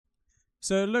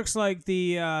So it looks like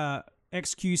the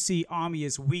XQC army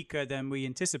is weaker than we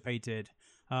anticipated.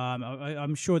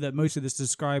 I'm sure that most of the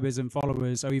subscribers and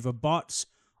followers are either bots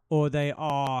or they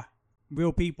are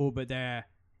real people, but they're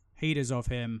haters of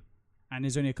him. And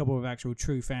there's only a couple of actual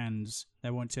true fans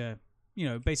that want to,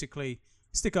 basically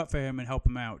stick up for him and help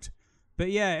him out. But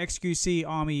yeah, XQC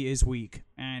army is weak,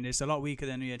 and it's a lot weaker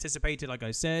than we anticipated, like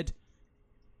I said,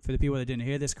 for the people that didn't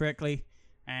hear this correctly.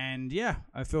 And yeah,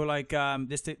 I feel like our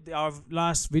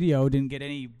last video didn't get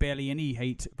barely any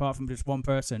hate apart from just one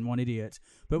person, one idiot.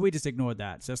 But we just ignored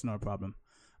that, so that's not a problem.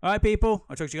 All right, people,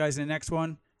 I'll talk to you guys in the next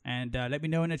one. And let me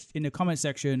know in the comment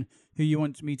section who you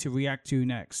want me to react to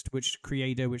next. Which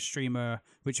creator, which streamer,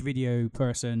 which video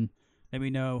person. Let me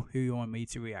know who you want me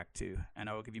to react to. And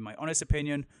I will give you my honest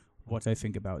opinion, what I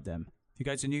think about them. If you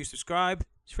guys are new, subscribe.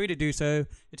 It's free to do so.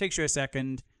 It takes you a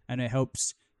second, and it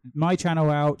helps my channel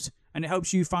out, and it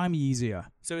helps you find me easier.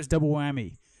 So it's double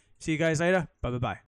whammy. See you guys later. Bye-bye-bye.